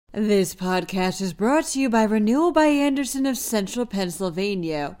This podcast is brought to you by Renewal by Andersen of Central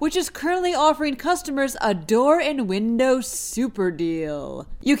Pennsylvania, which is currently offering customers a door and window super deal.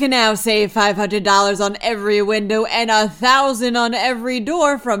 You can now save $500 on every window and $1,000 on every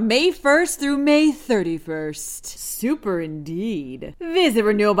door from May 1st through May 31st. Super indeed. Visit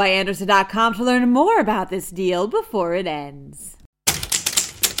renewalbyandersen.com to learn more about this deal before it ends.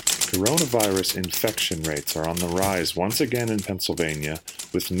 Coronavirus infection rates are on the rise once again in Pennsylvania,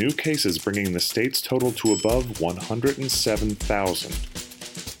 with new cases bringing the state's total to above 107,000.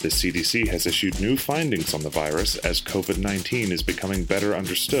 The CDC has issued new findings on the virus as COVID-19 is becoming better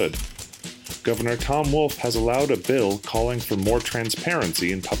understood. Governor Tom Wolf has allowed a bill calling for more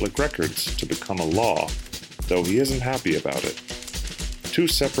transparency in public records to become a law, though he isn't happy about it. Two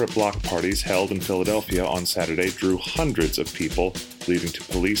separate block parties held in Philadelphia on Saturday drew hundreds of people, leading to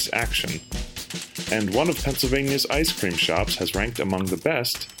police action. And one of Pennsylvania's ice cream shops has ranked among the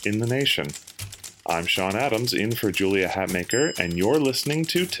best in the nation. I'm Sean Adams, in for Julia Hatmaker, and you're listening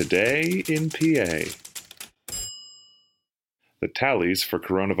to Today in PA. The tallies for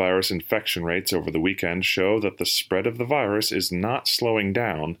coronavirus infection rates over the weekend show that the spread of the virus is not slowing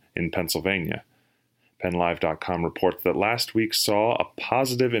down in Pennsylvania. PennLive.com reports that last week saw a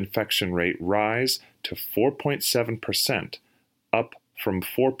positive infection rate rise to 4.7%, up from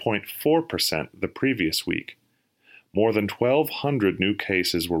 4.4% the previous week. More than 1,200 new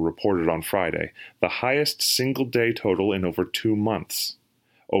cases were reported on Friday, the highest single-day total in over 2 months.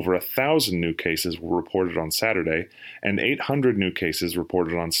 Over 1,000 new cases were reported on Saturday, and 800 new cases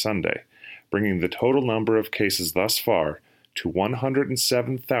reported on Sunday, bringing the total number of cases thus far to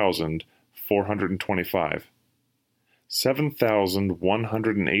 107,425.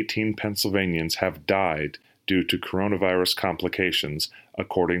 7,118 Pennsylvanians have died due to coronavirus complications,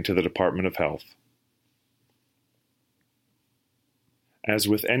 according to the Department of Health. As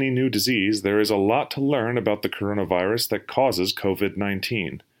with any new disease, there is a lot to learn about the coronavirus that causes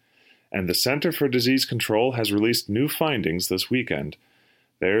COVID-19, and the Center for Disease Control has released new findings this weekend.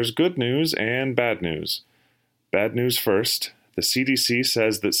 There's good news and bad news. Bad news first. The CDC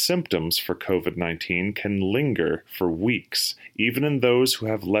says that symptoms for COVID-19 can linger for weeks, even in those who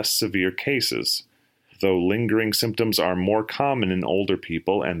have less severe cases. Though lingering symptoms are more common in older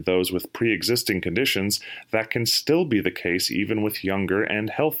people and those with pre-existing conditions, that can still be the case even with younger and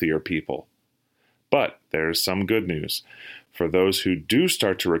healthier people. But there's some good news. For those who do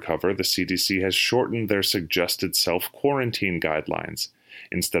start to recover, the CDC has shortened their suggested self-quarantine guidelines.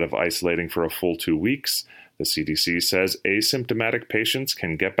 Instead of isolating for a full 2 weeks, the CDC says asymptomatic patients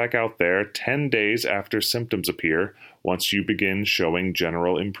can get back out there 10 days after symptoms appear once you begin showing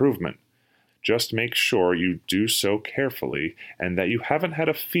general improvement. Just make sure you do so carefully and that you haven't had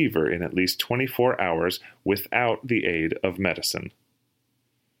a fever in at least 24 hours without the aid of medicine.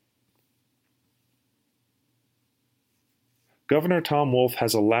 Governor Tom Wolf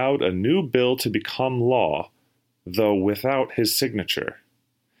has allowed a new bill to become law, though without his signature.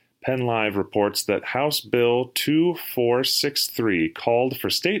 PennLive reports that House Bill 2463 called for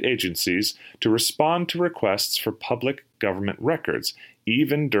state agencies to respond to requests for public government records,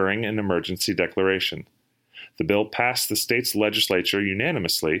 even during an emergency declaration. The bill passed the state's legislature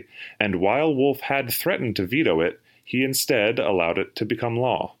unanimously, and while Wolf had threatened to veto it, he instead allowed it to become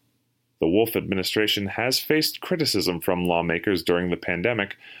law. The Wolf administration has faced criticism from lawmakers during the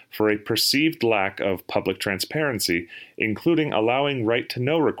pandemic for a perceived lack of public transparency, including allowing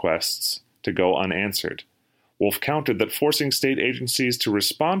right-to-know requests to go unanswered. Wolf countered that forcing state agencies to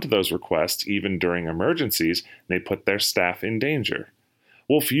respond to those requests, even during emergencies, may put their staff in danger.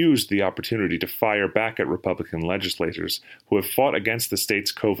 Wolf used the opportunity to fire back at Republican legislators who have fought against the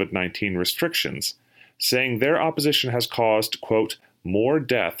state's COVID-19 restrictions, saying their opposition has caused, quote, more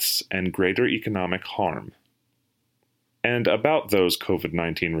deaths and greater economic harm. And about those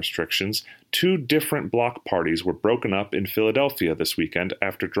COVID-19 restrictions, 2 different block parties were broken up in Philadelphia this weekend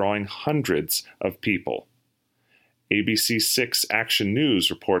after drawing hundreds of people. ABC 6 Action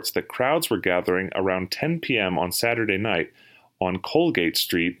News reports that crowds were gathering around 10 p.m. on Saturday night on Colgate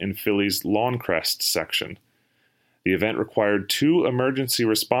Street in Philly's Lawncrest section. The event required 2 emergency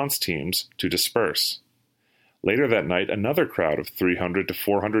response teams to disperse. Later that night, another crowd of 300 to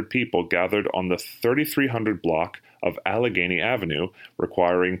 400 people gathered on the 3300 block of Allegheny Avenue,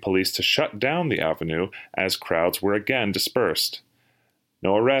 requiring police to shut down the avenue as crowds were again dispersed.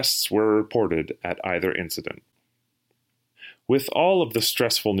 No arrests were reported at either incident. With all of the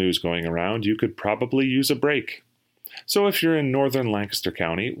stressful news going around, you could probably use a break. So if you're in northern Lancaster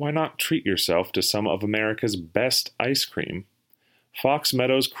County, why not treat yourself to some of America's best ice cream? Fox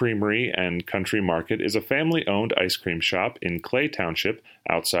Meadows Creamery and Country Market is a family-owned ice cream shop in Clay Township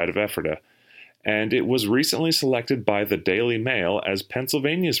outside of Ephrata, and it was recently selected by the Daily Mail as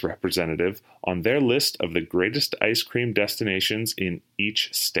Pennsylvania's representative on their list of the greatest ice cream destinations in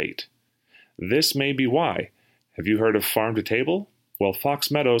each state. This may be why. Have you heard of Farm to Table? Well, Fox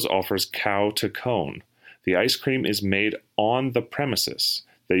Meadows offers cow to cone. The ice cream is made on the premises.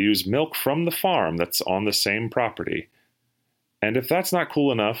 They use milk from the farm that's on the same property. And if that's not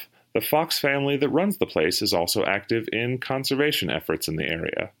cool enough, the Fox family that runs the place is also active in conservation efforts in the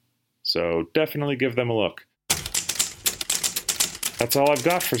area. So definitely give them a look. That's all I've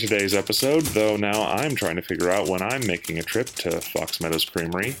got for today's episode, though now I'm trying to figure out when I'm making a trip to Fox Meadows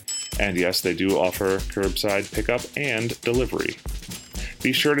Creamery. And yes, they do offer curbside pickup and delivery.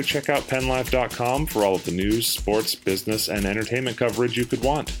 Be sure to check out PennLive.com for all of the news, sports, business, and entertainment coverage you could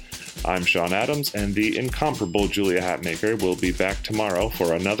want. I'm Sean Adams, and the incomparable Julia Hatmaker will be back tomorrow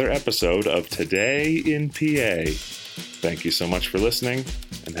for another episode of Today in PA. Thank you so much for listening,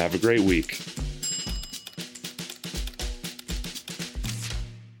 and have a great week.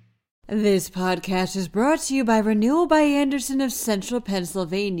 This podcast is brought to you by Renewal by Andersen of Central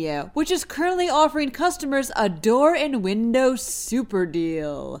Pennsylvania, which is currently offering customers a door and window super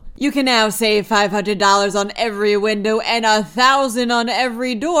deal. You can now save $500 on every window and $1,000 on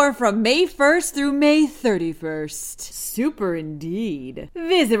every door from May 1st through May 31st. Super indeed.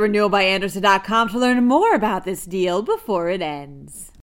 Visit renewalbyandersen.com to learn more about this deal before it ends.